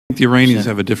The Iranians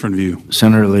have a different view.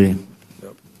 Senator Lee.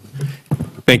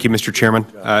 Thank you, Mr. Chairman.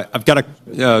 I've got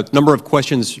a number of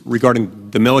questions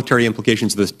regarding the military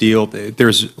implications of this deal.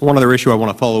 There's one other issue I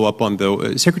want to follow up on,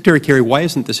 though. Secretary Kerry, why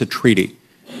isn't this a treaty?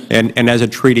 And as a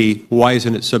treaty, why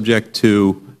isn't it subject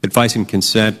to advice and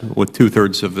consent with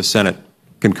two-thirds of the Senate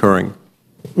concurring?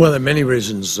 Well, there are many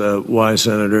reasons why,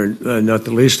 Senator, not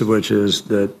the least of which is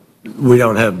that we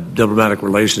don't have diplomatic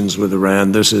relations with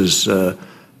Iran. This is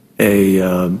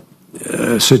a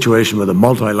situation with a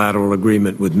multilateral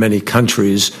agreement with many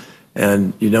countries,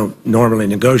 and you don't normally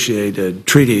negotiate a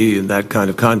treaty in that kind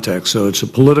of context. So it's a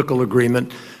political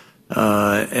agreement,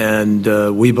 and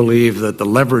we believe that the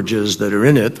leverages that are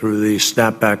in it through the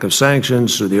snapback of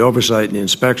sanctions, through the oversight and the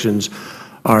inspections,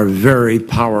 are very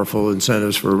powerful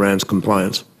incentives for Iran's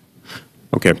compliance.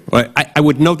 Okay. I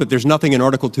would note that there's nothing in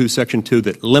Article 2, Section 2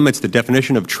 that limits the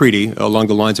definition of treaty along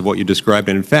the lines of what you described.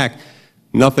 And in fact,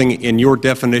 nothing in your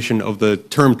definition of the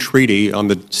term treaty on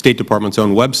the State Department's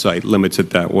own website limits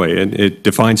it that way. It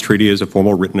defines treaty as a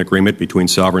formal written agreement between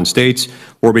sovereign states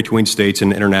or between states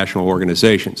and international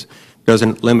organizations. It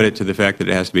doesn't limit it to the fact that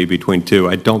it has to be between two.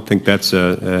 I don't think that's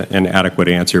an adequate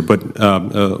answer, but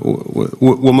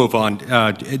we'll move on.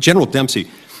 General Dempsey,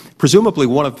 presumably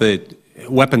one of the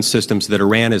weapons systems that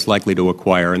Iran is likely to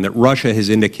acquire and that Russia has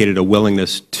indicated a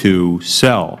willingness to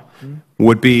sell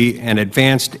would be an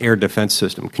advanced air defense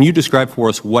system. Can you describe for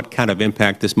us what kind of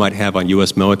impact this might have on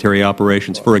U.S. military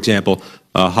operations? For example,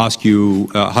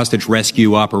 hostage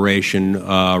rescue operation,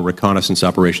 reconnaissance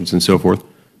operations, and so forth?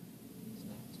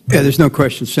 Yeah, there's no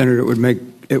question, Senator.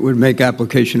 It would make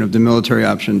application of the military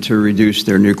option to reduce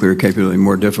their nuclear capability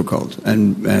more difficult,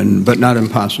 but not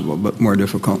impossible, but more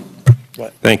difficult.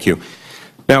 Thank you.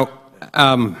 Now,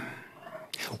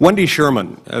 Wendy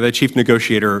Sherman, the chief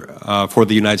negotiator for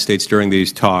the United States during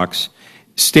these talks,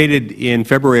 stated in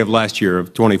February of last year,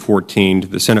 of 2014, to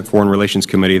the Senate Foreign Relations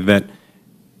Committee that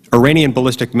Iranian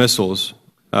ballistic missiles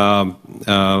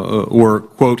were,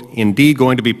 quote, indeed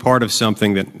going to be part of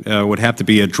something that would have to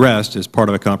be addressed as part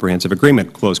of a comprehensive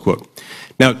agreement, close quote.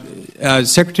 Now,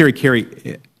 Secretary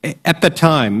Kerry, at the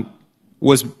time,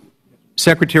 was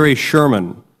Secretary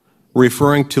Sherman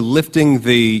referring to lifting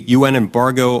the UN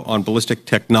embargo on ballistic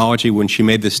technology when she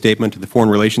made this statement to the Foreign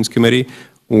Relations Committee,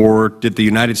 or did the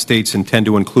United States intend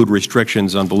to include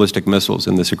restrictions on ballistic missiles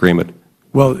in this agreement?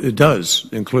 Well, it does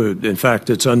include. In fact,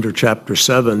 it's under Chapter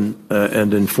 7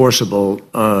 and enforceable,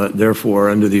 therefore,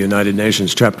 under the United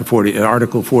Nations, Chapter 40,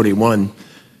 Article 41.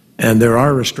 And there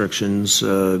are restrictions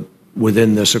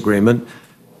within this agreement.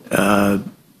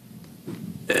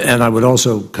 And I would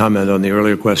also comment on the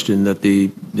earlier question that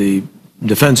the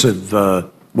defensive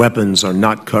weapons are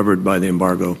not covered by the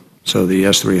embargo. So the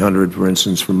S-300, for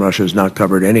instance, from Russia is not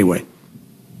covered anyway.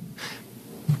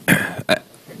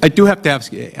 I do have to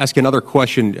ask another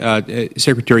question,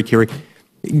 Secretary Kerry.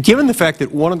 Given the fact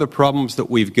that one of the problems that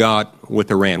we've got with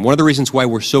Iran, one of the reasons why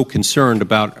we're so concerned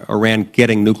about Iran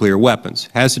getting nuclear weapons,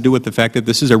 has to do with the fact that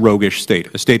this is a roguish state,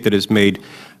 a state that has made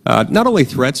not only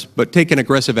threats, but taken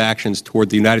aggressive actions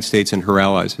toward the United States and her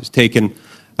allies, has taken,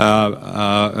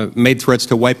 made threats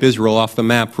to wipe Israel off the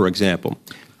map, for example.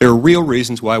 There are real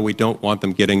reasons why we don't want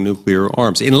them getting nuclear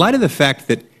arms. In light of the fact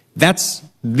that that's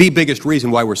the biggest reason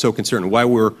why we're so concerned, why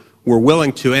we're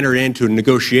willing to enter into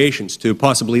negotiations to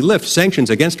possibly lift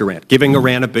sanctions against Iran, giving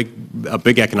Iran a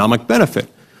big economic benefit.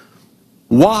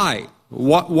 Why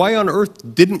on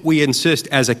earth didn't we insist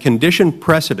as a condition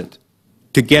precedent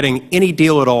to getting any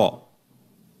deal at all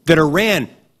that Iran,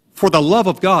 for the love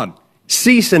of God,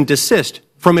 cease and desist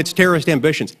from its terrorist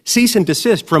ambitions, cease and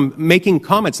desist from making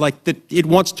comments like that it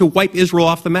wants to wipe Israel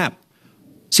off the map,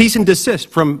 cease and desist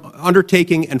from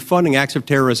undertaking and funding acts of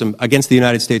terrorism against the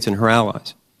United States and her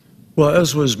allies? Well,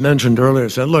 as was mentioned earlier,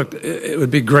 said, look, it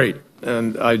would be great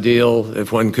and ideal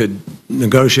if one could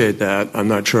negotiate that. I'm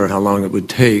not sure how long it would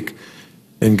take.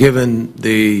 And given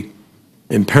the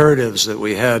imperatives that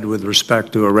we had with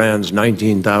respect to Iran's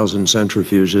 19,000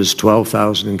 centrifuges,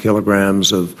 12,000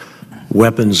 kilograms of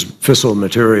weapons fissile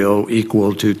material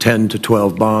equal to 10 to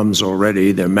 12 bombs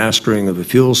already, their mastering of the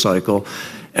fuel cycle,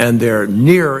 and their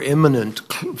near imminent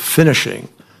finishing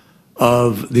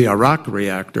of the Iraq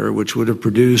reactor, which would have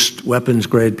produced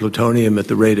weapons-grade plutonium at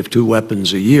the rate of 2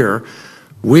 weapons a year,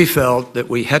 we felt that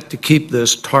we had to keep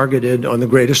this targeted on the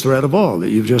greatest threat of all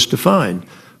that you've just defined,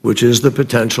 which is the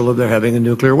potential of their having a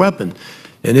nuclear weapon.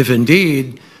 And if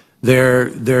indeed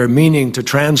they're meaning to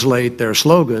translate their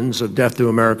slogans of death to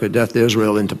America, death to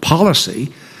Israel into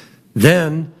policy,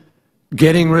 then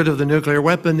getting rid of the nuclear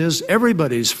weapon is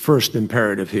everybody's first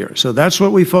imperative here. So that's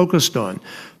what we focused on,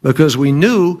 because we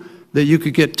knew that you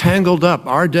could get tangled up.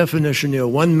 Our definition,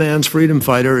 one man's freedom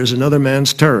fighter is another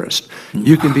man's terrorist.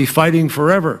 You can be fighting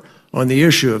forever on the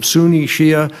issue of Sunni,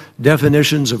 Shia,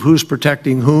 definitions of who's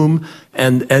protecting whom,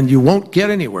 and you won't get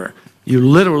anywhere. You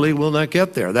literally will not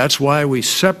get there. That's why we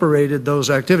separated those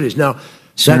activities. Now,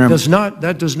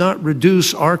 that does not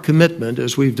reduce our commitment,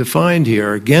 as we've defined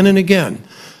here again and again,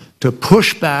 to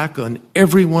push back on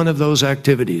every one of those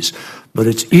activities. But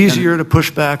it's easier to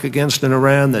push back against an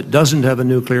Iran that doesn't have a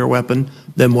nuclear weapon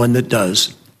than one that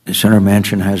does. Senator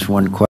Manchin has one question.